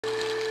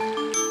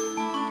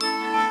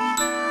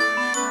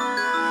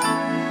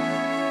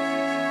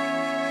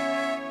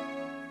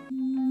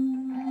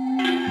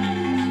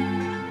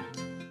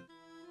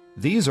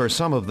These are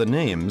some of the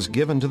names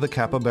given to the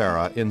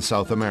capybara in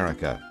South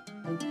America.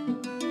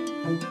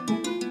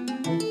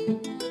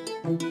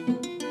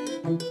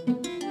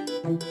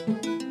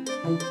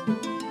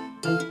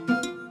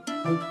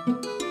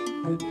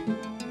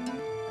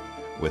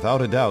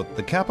 Without a doubt,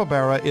 the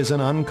capybara is an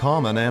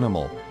uncommon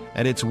animal,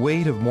 and its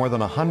weight of more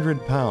than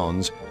 100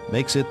 pounds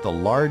makes it the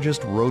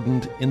largest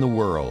rodent in the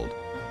world.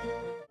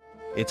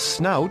 Its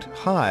snout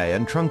high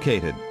and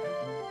truncated.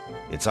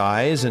 Its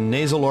eyes and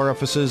nasal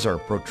orifices are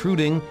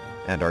protruding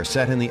and are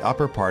set in the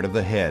upper part of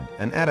the head,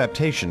 an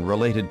adaptation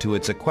related to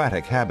its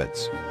aquatic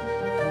habits.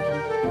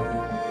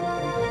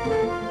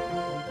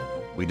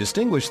 We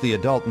distinguish the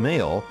adult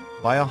male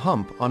by a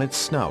hump on its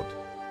snout.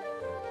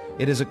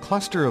 It is a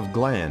cluster of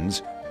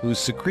glands whose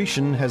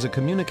secretion has a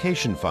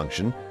communication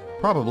function,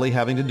 probably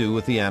having to do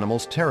with the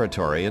animal's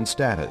territory and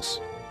status.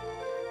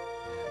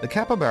 The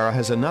capybara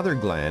has another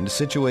gland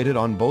situated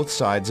on both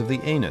sides of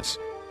the anus,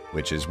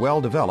 which is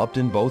well developed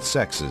in both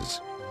sexes.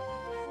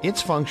 Its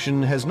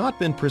function has not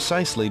been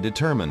precisely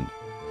determined,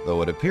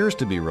 though it appears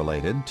to be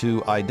related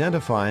to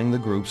identifying the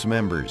group's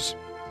members.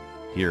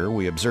 Here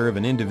we observe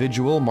an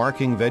individual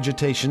marking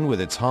vegetation with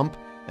its hump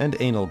and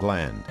anal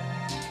gland.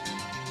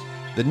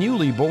 The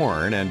newly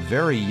born and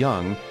very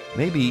young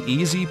may be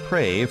easy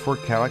prey for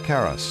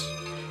caracaras,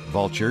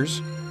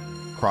 vultures,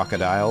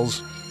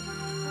 crocodiles,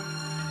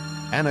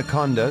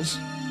 anacondas,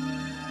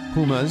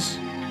 pumas,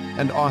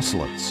 and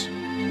ocelots.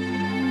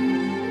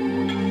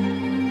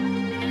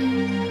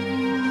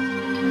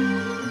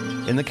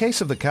 In the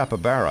case of the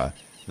capybara,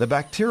 the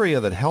bacteria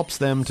that helps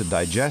them to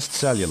digest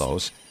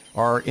cellulose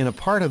are in a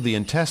part of the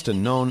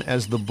intestine known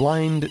as the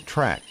blind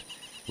tract,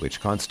 which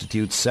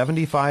constitutes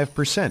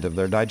 75% of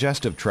their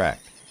digestive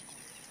tract.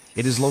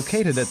 It is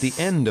located at the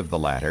end of the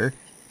latter,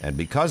 and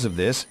because of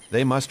this,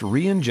 they must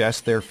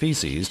re-ingest their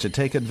feces to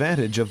take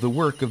advantage of the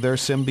work of their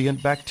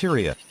symbiont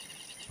bacteria,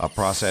 a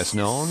process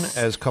known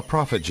as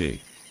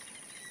coprophagy.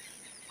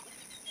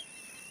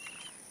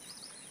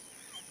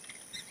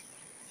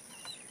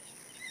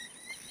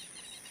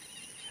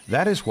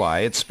 That is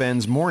why it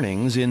spends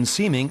mornings in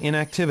seeming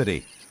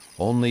inactivity,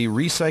 only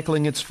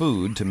recycling its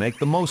food to make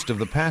the most of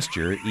the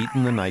pasture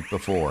eaten the night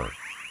before.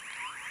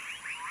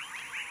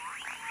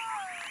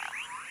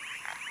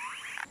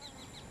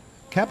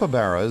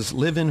 Capybaras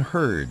live in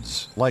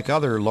herds, like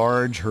other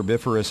large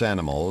herbivorous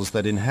animals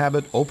that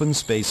inhabit open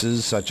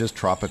spaces such as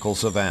tropical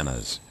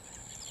savannas.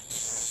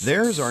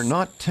 Theirs are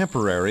not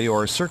temporary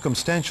or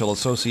circumstantial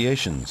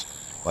associations,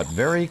 but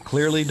very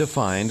clearly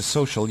defined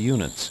social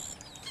units.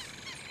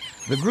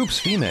 The group's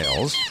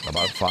females,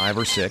 about 5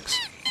 or 6,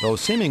 though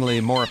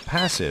seemingly more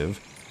passive,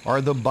 are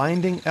the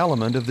binding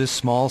element of this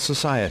small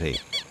society.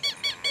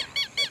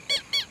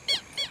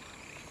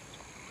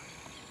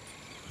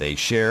 They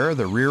share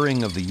the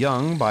rearing of the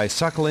young by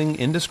suckling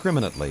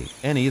indiscriminately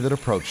any that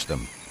approach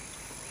them.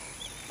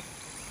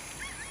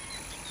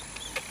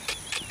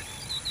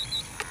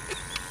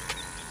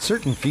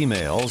 Certain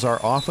females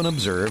are often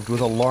observed with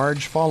a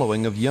large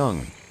following of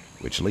young,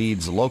 which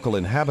leads local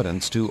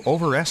inhabitants to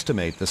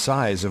overestimate the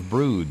size of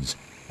broods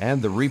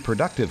and the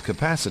reproductive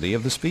capacity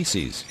of the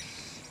species.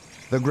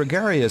 The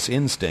gregarious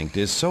instinct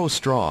is so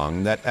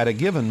strong that at a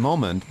given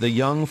moment the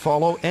young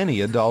follow any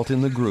adult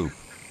in the group,